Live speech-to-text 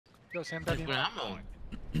Go, Sam. W.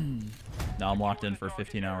 Now I'm locked in for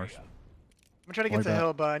 15 hours. I'm trying to get to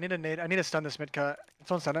hill, but I need a nade. I need to stun this mid cut. Can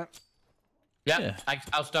someone stun it? Yeah.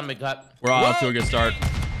 I'll stun mid cut. We're off to a good start.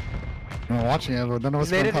 I'm watching it, but then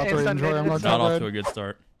what's going top three. Enjoy. I'm not off to a good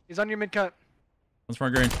start. He's on your mid cut. One's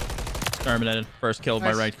front green. Terminated. First kill of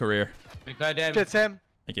my ranked career. Mid cut dead. Shit, Sam.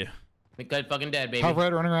 Thank you. Mid cut fucking dead, baby. Top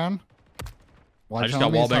red running around. I just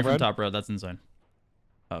got wallbang from top red. That's insane.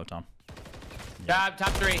 Oh, Tom. Top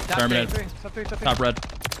three. Terminated. Top red.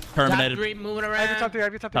 Terminated. Top three moving around. Top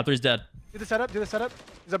three. Top three's dead. Do the setup.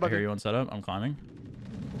 He's I hear you on setup. I'm climbing.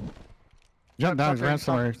 Jump down. He's ran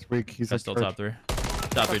somewhere. It's weak. He's still top three.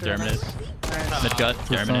 Top three terminated. Nice. Mid cut.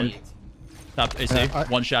 Terminated. Top AC.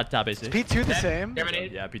 One shot. Top AC. P2 the same.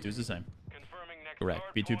 Terminated. Yeah, P2 is the same. Correct.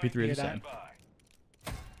 P2, P3 are the same.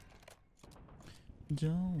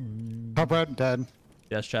 Top red dead.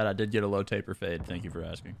 Yes, Chad. I did get a low taper fade. Thank you for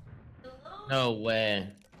asking. No way.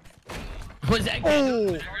 Was that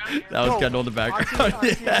that was kind of on the background.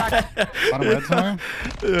 Bottom red somewhere.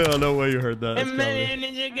 Yeah, no way you heard that.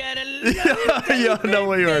 Yo, no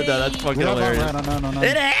way you heard that. That's fucking hilarious. No.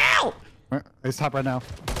 In hell! He's top right now.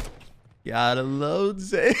 Gotta load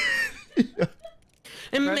save.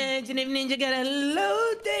 Imagine if Ninja got a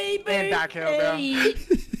low day, baby. And back hill, bro.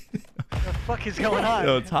 What the fuck is going on?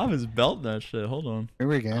 Yo, Tom is belting that shit. Hold on. Here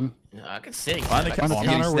we go. I can sing. Find the counter.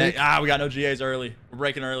 We got no GAs early. We're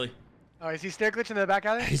breaking early. Oh, is he stair glitching in the back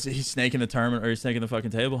alley? He's snaking the tournament, or he's snaking the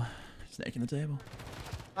fucking table. Snaking the table.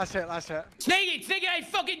 Last hit. Snake it, I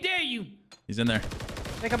fucking dare you. He's in there.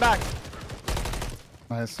 Make him back.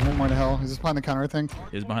 Nice. One more to hell. He's just behind the counter, I think.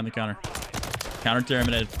 He's behind the counter. Counter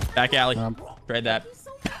terminated. Back alley. Trade that.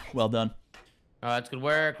 Well done. Oh, that's good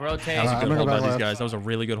work. Rotate. That was a good hold by these guys. That was a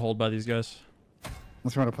really good hold by these guys.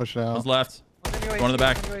 Let's try to push it out. One's left. Going to the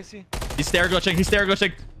back. He's stair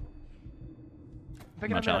glitching. I'm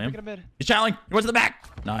not challenging him. He's challenging. He went to the back.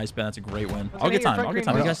 Nice, Ben. That's a great win. I'll get time. You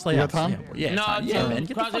guys slay out. Yeah, man.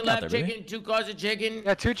 Get the fuck out there, baby. 2 cars of chicken.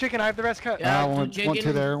 Yeah, 2 chicken. I have the rest cut. Yeah, one,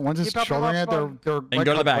 2 there. One's just shouldering it. They're they can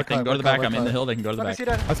go to the back. I'm in the hill. They can go to the back.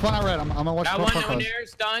 I spawn out red. I'm gonna watch the one there.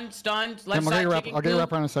 Stunned. Left side. I'll get your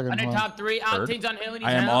wrap around in a second. Under top 3. Octane's on hill.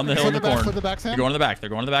 I am on the hill in the corner. They're going to the back. They're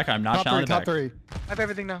going to the back. I'm not challenging the back. Top 3. I have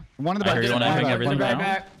everything now. One in the back. I hear you on everything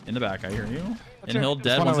now. In the back. I hear you. In hill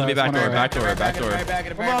dead. One's gonna be back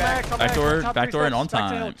door, and on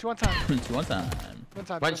time. 2 on time. 2 on time.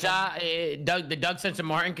 One shot. The Doug Spencer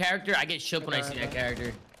Martin character. I get shook when I see that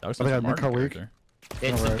character. Doug Spencer Martin character.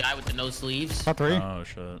 It's the guy with the no sleeves. Top 3. Oh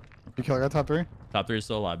shit. You kill a guy top 3. Top 3 is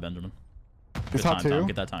still alive, Benjamin. He's top 2.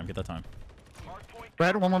 Get that time.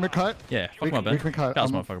 Red, one more mid cut. Yeah, fuck him up, Ben. Cut. Got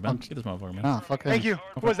this motherfucker, Ben. Get this motherfucker, man. Ah, fuck him. Thank you.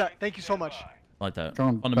 What was that? Thank you so much. I like that.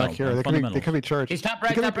 Going back here. They could be church. He's top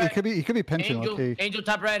red. He could be pinching. Angel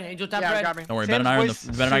top red. Got me. Don't worry, Ben and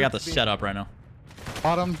I got the setup right now.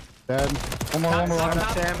 Bottom. Dead. One more.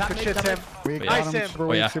 Sam. Good shit, Sam. Weak. Nice, Sam. Super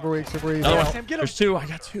weak. Sam, get him. There's 2. I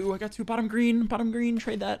got 2. Bottom green.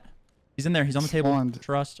 Trade that. He's in there. He's on the table.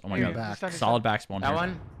 Trust. Oh my god. Solid back spawn. That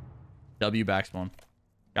one. W back spawn.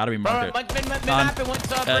 Gotta be market.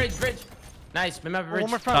 Bridge. Nice. Bridge. One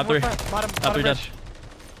more front. Bottom. Top 3 dead.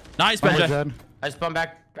 Nice, Ben. I spawn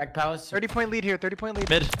back palace. 30-point lead here. 30-point lead.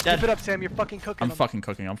 Mid. Dead. Keep it up, Sam. You're fucking cooking. I'm fucking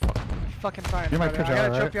cooking. Fucking fine. You might I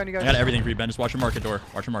got a trophy on you guys. I got everything for you, Ben. Just watch your market door.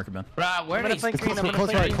 Ben. Bro, where is he?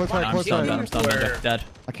 Close right. I'm stunned. Dead.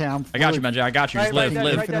 Okay, I got you, Benji. I got you. Just live.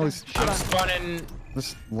 I'm spawning.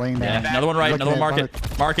 Just laying there. Yeah, another one right. Another one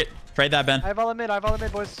market. Trade that, Ben. I have all in mid,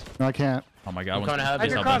 boys. No, I can't. Oh my god. I have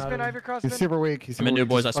your crossbin. He's super weak. I'm in new,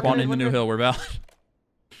 boys. I spawned in the new hill. We're valid.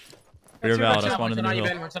 We're valid. I spawned in the new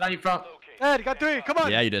hill. What's on you from? Ed, got 3. Come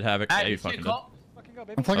on. Yeah, you did have it. Yeah, you fucking did. Fucking go,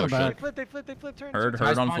 baby. I'm flanking back. They flip. Turn.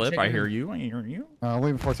 Heard on flip. I hear you.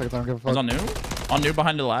 Leave 4 seconds. I don't give a fuck. He's on new. On new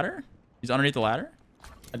behind the ladder. He's underneath the ladder.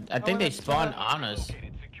 I think they spawned on us.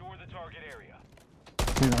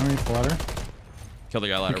 He's underneath the ladder. Kill the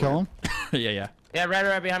guy ladder. You kill him? Yeah. Yeah,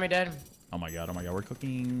 right behind me, dead. Oh my god. We're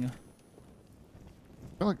cooking.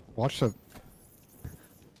 I feel like watch the.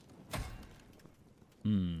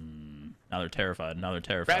 Now they're terrified.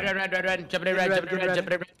 Red. Jumping in red.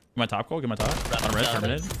 Get my top goal. Get my top. Bottom red.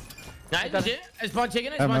 Terminated. Nice. It's spawn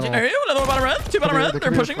chicken. There you go. Another one bottom red. 2 bottom red.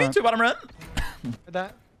 They're pushing me. 2 bottom red.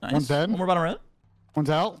 That. Nice. One's dead. One more bottom red. One's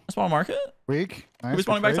out. Spawn market. Weak. Nice. Could be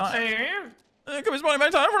spawning back time. Could be spawning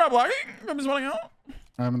back time. We're not blocking. Could be spawning out.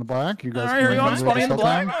 I'm in the black. You guys. Alright, here you go. I'm spawning in the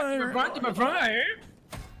black.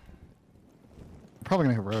 Probably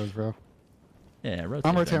gonna hit Rose, bro. Yeah, Rose.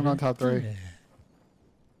 I'm rotating on top 3.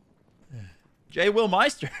 J. Will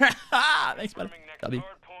Meister. Thanks, buddy. W.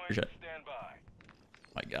 Appreciate it.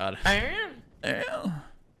 My god. You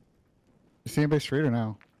see anybody street or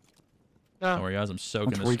no? No. Don't worry, guys. I'm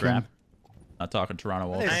soaking this scrap. Not talking Toronto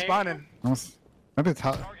Wolves. Hey, spawning. Almost. Maybe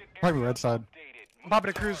top. Probably red side. I'm popping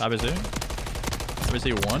a cruise. Top is here. Top is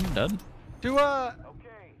here. One dead. Do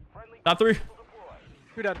Top 3.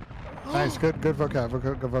 Who dead? Nice. Good vocab.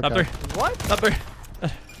 Good vocab. Top 3. What? Top 3.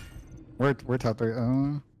 We're top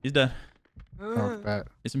 3. He's dead. Oh, bad.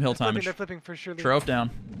 Need some hill time. They're flipping for sure. Troph down.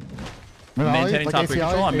 I'm maintaining top 3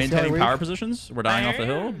 control. I'm maintaining power positions. We're dying off the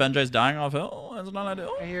hill. Benjay's dying off hill. That's not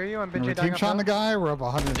ideal. I hear you. I'm Benjay We're dying team off shot the hill. guy. We're up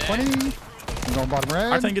 120. I'm going bottom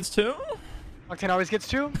red. Octane gets 2. Octane always gets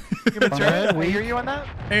 2. Human turret. I hear you on that.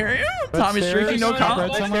 I hear you. Tommy's streaking. No Top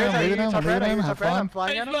comp. red, I'm leaving him. top red, Have top red. I'm fun.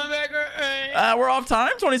 flying at him. We're off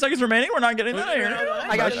time. 20 seconds remaining. We're not getting that. I hear you.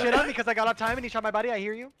 I got shit on because I got off time and he shot my body. I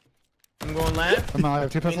hear you. I'm going left. I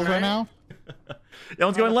have 2 pistols right now. Yeah,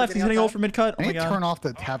 one's going left. He's hitting ult for mid cut. Oh I my need to god. turn off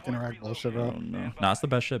the tapped interact bullshit, bro. Oh no. Nah, it's the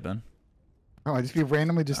best shit, Ben. Oh, I just be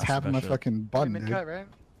randomly just That's the tapping my best shit. fucking button, Mid dude. cut, right?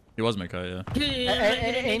 He was mid cut, yeah.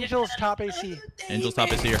 Angel's top AC. Angel's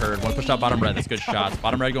top is here. Heard. One push out bottom red. That's good shots.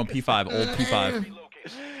 Bottom red going P5. Old P5.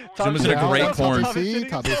 Zuma's in a great corner. Top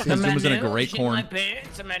AC. Zuma's in a great corner.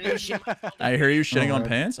 I hear you shitting on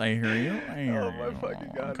pants. I hear you. I hear you. Oh my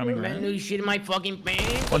fucking god. I'm coming Man, around. new shit in my fucking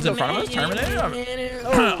pants. One's in front of us.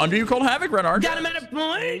 Terminator. Under you, cold havoc. Red arch. Got him at a Are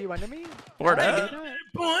point. you under me? Or dead.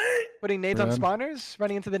 Point. Putting nades on Red. spawners?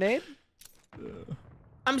 Running into the nade?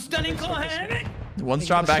 I'm stunning cold havoc. One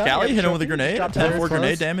shot back alley. Hit him with a grenade. Drop 10-4 close.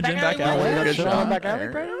 grenade damage in back Back alley. alley. Good Shot. shot. Back alley,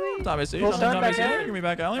 bro. Top AC. Full stun, Top back AC. alley. Give me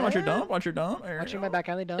back alley. Watch your dump. Watch your dump. Watching my back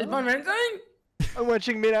alley Is down. my red thing? I'm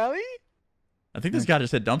watching mid alley. I think this guy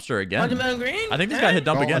just hit dumpster Watching again. my green? I think this guy hit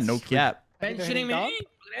dump Oh, again. No that's cap. Ben They're shooting hitting me.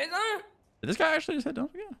 Did this guy actually just hit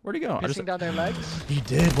dump again? Where'd he go? I just... Pissing down their legs. He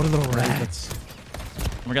did. What a little rat.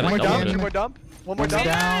 Oh my god, One more that dump. doubled Two it. more dump. One more One's dump.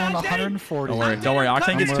 down Daddy. 140. Don't worry. Don't worry.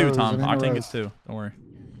 Octane gets 2, Tom. I'm in Octane rows. gets 2. Don't worry.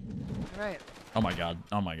 Alright. Oh my god.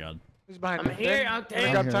 Oh my god. Who's behind I'm me? here, Ben? Octane.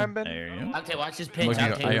 Wanna grab I'm time, There Ben? you go. Okay, watch this I'm pitch.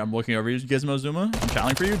 looking, I'm looking over you, Gizmo Zuma. I'm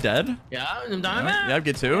challenging for you. Dead. Yeah, I'm done. Yeah,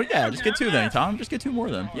 get 2. Yeah, just get 2 then, Tom. Just get 2 more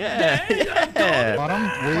then. Yeah. Yeah. Bottom.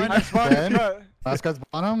 I Weak. spawned Ben. cut. Last guy's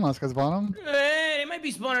bottom. Last guy's bottom. Hey, they might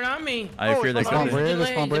be spawning on me. I fear they Spawn could. bridge.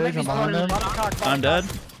 Spawn bridge. I'm behind them. Bottom cock, bottom I'm dead.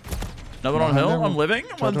 cock. Another one on Behind hill. them. I'm living.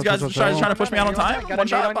 One Chill, guy's chill, trying chill. to push me out on time. Got a One nade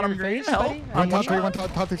shot. on Bottom your green. face, Hell. buddy. One top One three. shot. One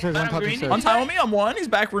top 3 stairs. One top 3 Green. stairs. On time on me. I'm 1. He's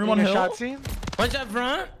back room on Getting a hill. shot, see? What's up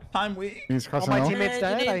front? Time weak. He's All crossing my hill. teammates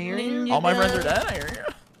dead. I hear you. All my friends are dead. I hear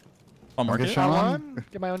you. I'll mark Okay, it. Sean. Got one.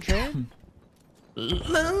 Get my own train.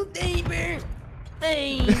 Little neighbor.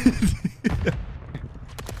 Hey.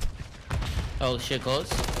 Oh shit, close.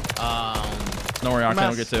 Don't worry, Octane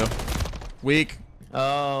will get 2. Weak.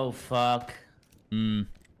 Oh fuck.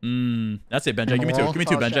 That's it, Benjay. Give me 2. Give me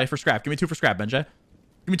 2, Oh, Benjay, shit. for scrap. Give me 2 for scrap, Benjay.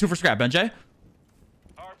 Give me 2 for scrap, Benjay.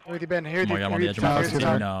 Here with you, Ben. Here Oh with my you. god, I'm on Here the edge with of you. my Top, fucking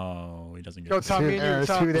top. team. No, he doesn't Go get 2. top, me Two and you. there.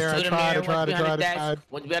 Top. Two there. I Shoot him tried. there. What's behind the desk? tried.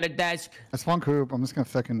 What's behind the desk? That's one coop. I'm just gonna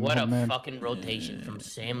fucking What a hold him in. fucking rotation from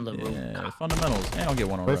Sam LaRue. Yeah, fundamentals. And I'll get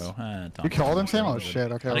 1 in a Wait, row. Tom. You killed him, Sam? Oh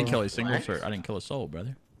shit. Okay. I didn't well, kill a single What? shirt. I didn't kill a soul,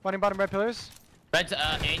 brother. Spawning bottom red pillars. Red,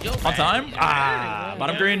 Angel. On time? Ah,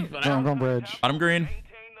 bottom green. Yeah, I'm going bridge. Bottom green.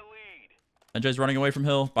 Benjay's running away from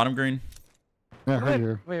hill. Bottom green. Yeah, I heard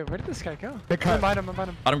you. Wait, where did this guy go? Big I'm cut. behind him. I'm behind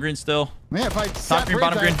him. Bottom green still. Man, if I sat green, bridge,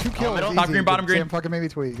 bottom I had green. 2 kills. Top easy, green, bottom but green. Sam fucking made me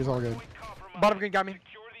tweak. It's all good. Bottom green got me.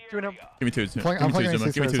 2 and 0. Give me 2. Give I'm me 2, playing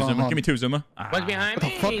Zuma. Give me 2, six, Zuma. hold Give me 2, Zuma. What's behind me?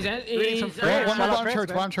 the fuck? He's Reading some he's French. One Shout out bottom Fritz, church.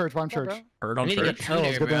 man. Bottom church. Bottom What's up, church. Heard I on need to get church. two Oh, there,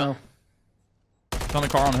 it's good to bro. know. He's on the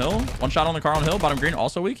car on hill. One shot on the car on hill. Bottom green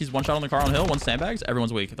also weak. He's 1 shot on the car on hill. 1 sandbags.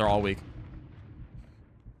 Everyone's weak. They're all weak.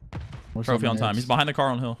 Where's Trophy some on time. nades? He's behind the car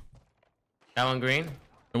on hill. That one green.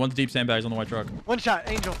 And 1's deep sandbags on the white truck. 1 shot.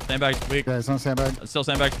 Angel. Sandbags weak. Yeah, it's on sandbag. Still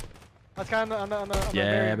sandbags. That's kind of on the Yeah,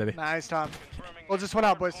 barrier. baby. Nice, Tom. We'll just one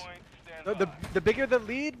out, boys. The bigger the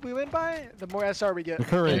lead we win by, the more SR we get. It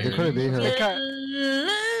could be Big here. cut.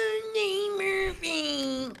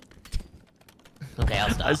 Okay, I'll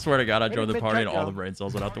stop. I swear to God, I Where joined did the party and mid-cut all go? the brain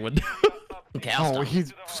cells went out the window. Okay, I'll Oh, stop.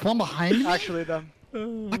 he's spawned behind me? Actually, though.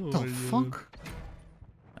 What the fuck?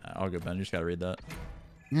 All good, Ben. You just gotta read that.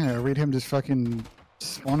 Yeah, read him just fucking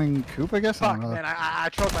spawning coop, I guess? I Fuck, don't know. man. I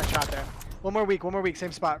trolled my shot there. One more week.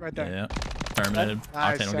 Same spot right there. Yeah. Terminated.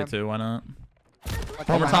 Nice, Octane will get Sam. 2. Why not? Oh,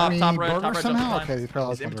 Over top, behind top me, red, top burger red, somehow? top Okay, he's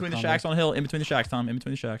probably He's in between the shacks on hill. In between the shacks, Tom. In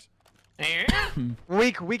between the shacks.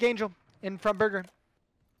 Weak Angel. In front burger.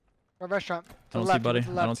 Or restaurant. To I the don't left, see Buddy. to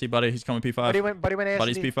the I left. don't see Buddy. He's coming P5. Buddy went ASD.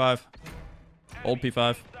 Buddy's P5. Old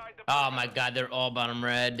P5. Oh my god, they're all bottom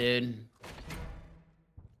red, dude.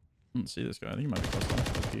 I don't see this guy. I think he might be close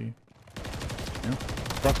to him.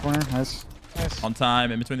 Left corner, nice. Nice. On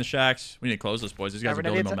time, in between the shacks. We need to close this, boys. These guys are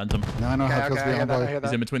building momentum. Now I know how it feels to be I hear on that, I boy. hear He's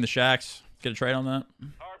that. in between the shacks. Let's get a trade on that.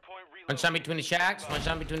 One shot between the shacks. One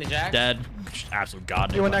shot between the jacks. Dead. Absolute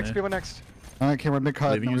goddamn. B1 next. B1 next. Alright, okay, we're mid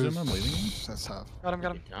cut. Leaving you, Zoom. I'm leaving you. That's tough. Got him.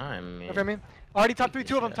 Got him. Time, man. Okay, me. Already top 3.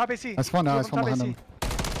 2 of them. Top AC. I spawned now. I spawned behind him.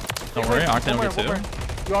 Don't worry. Octane will get 2.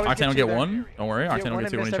 Octane will get 1. Don't worry. Octane will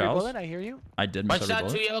get 2 when he chows. I hear you. I did miss every bullet.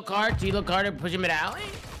 1 shot, 2 yellow card. 2 yellow card. Push him mid alley.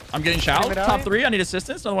 I'm getting showed. Top 3. I need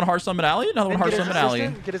assistance. Another one hard summon alley. Another one hard summon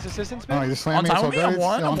alley. Get his assistance, man. Oh, you slammed me. I'm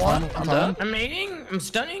 1. I'm dead. I'm mating. I'm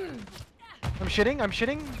stunning. I'm shitting.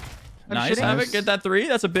 Nice, Havoc. Get that 3.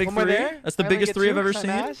 That's a big 3. That's the biggest 3 I've ever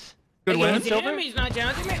seen. Good win. He's not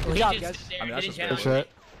challenging me. Good job, guys.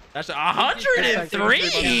 That's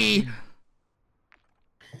 103.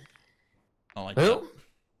 I like that.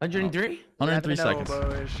 103? 103 seconds.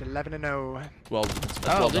 11-0. Well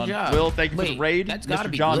good done. job. Will, thank you for the raid. That's gotta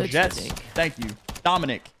Mr. be John glitched, Jets, thank you.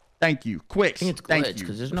 Dominic, thank you. Quicks, I think it's thank glitched you.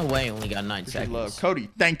 because there's no way I only got 9 seconds. Love. Cody,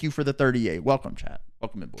 thank you for the 38. Welcome, chat.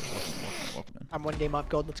 Welcome in, boys. Welcome in. I'm 1 game up,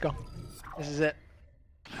 gold. Let's go. This is it.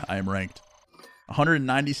 I am ranked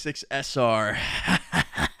 196 SR.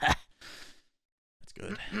 That's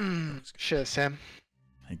good. Shit, Sam.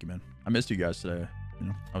 Thank you, man. I missed you guys today. You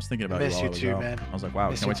know, I was thinking about miss you you while too, I was out. man. I was like, wow,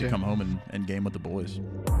 I can't wait to come home and game with the boys.